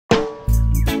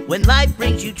When life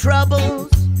brings you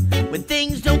troubles, when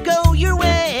things don't go your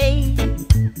way,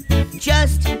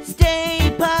 just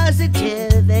stay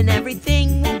positive and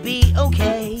everything will be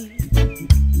okay.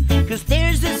 'Cause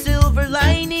there's a silver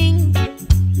lining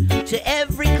to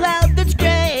every cloud that's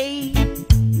gray.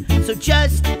 So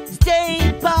just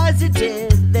stay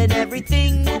positive and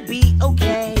everything will be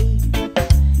okay.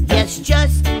 Yes,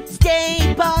 just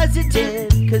stay positive,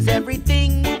 'cause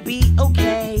everything will be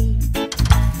okay.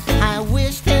 I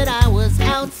wish that I was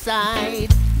outside,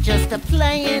 just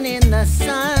a-playing in the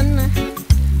sun.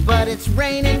 But it's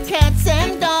raining cats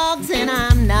and dogs and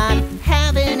I'm not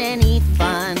having any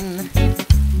fun.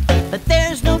 But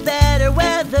there's no better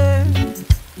weather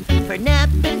for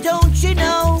napping, don't you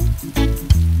know?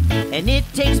 And it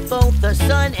takes both the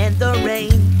sun and the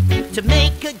rain to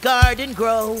make a garden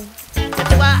grow.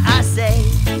 That's why I say,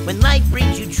 when life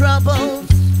brings you troubles,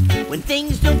 when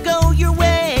things don't go your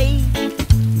way,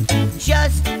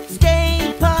 just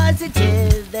stay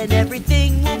positive and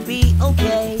everything will be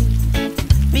okay.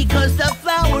 Because the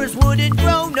flowers wouldn't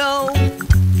grow, no,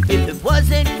 if it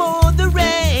wasn't for the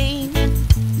rain.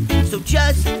 So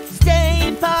just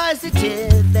stay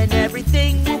positive and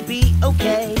everything will be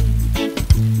okay.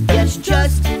 Yes,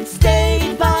 just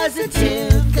stay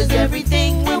positive, 'cause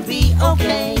everything will be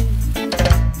okay.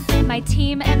 My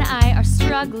team and I are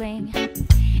struggling,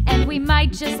 and we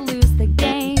might just lose the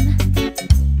game.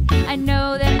 I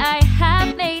know that I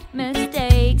have made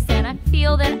mistakes, and I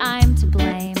feel that I'm to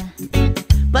blame.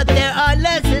 But there are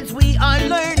lessons we are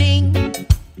learning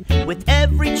with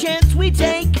every chance we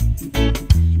take.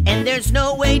 And there's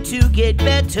no way to get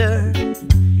better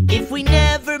if we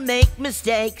never make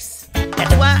mistakes.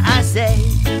 That's why I say,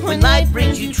 when life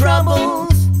brings you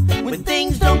troubles, when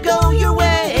things don't go your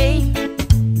way,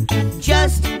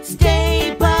 just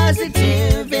stay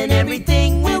positive and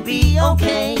everything will be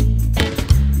okay.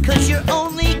 'Cause you're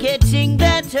only getting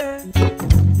better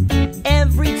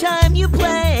every time you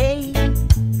play.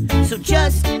 So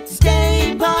just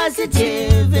stay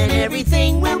positive and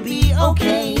everything will be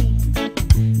okay.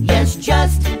 Yes,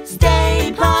 just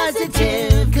stay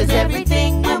positive, 'cause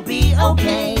everything will be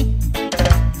okay.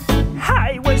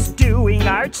 I was doing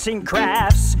arts and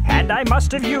crafts, and I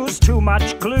must have used too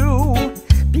much glue,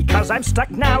 because I'm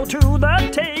stuck now to the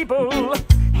table,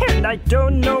 and I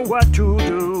don't know what to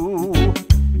do.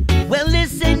 Well,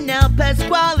 listen now,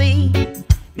 Pasquale,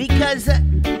 because,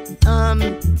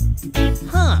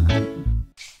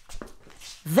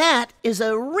 that is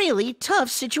a really tough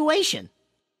situation.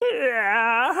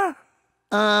 Yeah?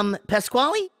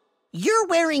 Pasquale, you're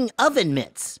wearing oven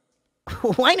mitts.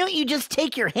 Why don't you just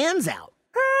take your hands out?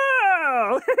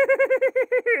 Oh!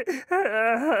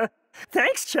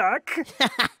 Thanks, Chuck.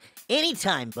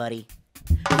 Anytime, buddy.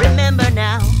 Remember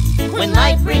now, when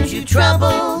life brings you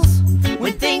troubles,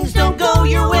 when things don't go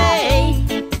your way,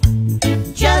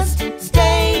 just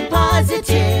stay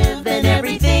positive and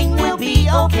everything will be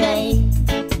okay.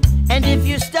 And if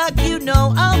you're stuck, you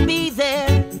know I'll be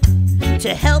there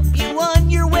to help you on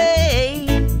your way.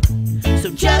 So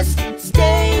just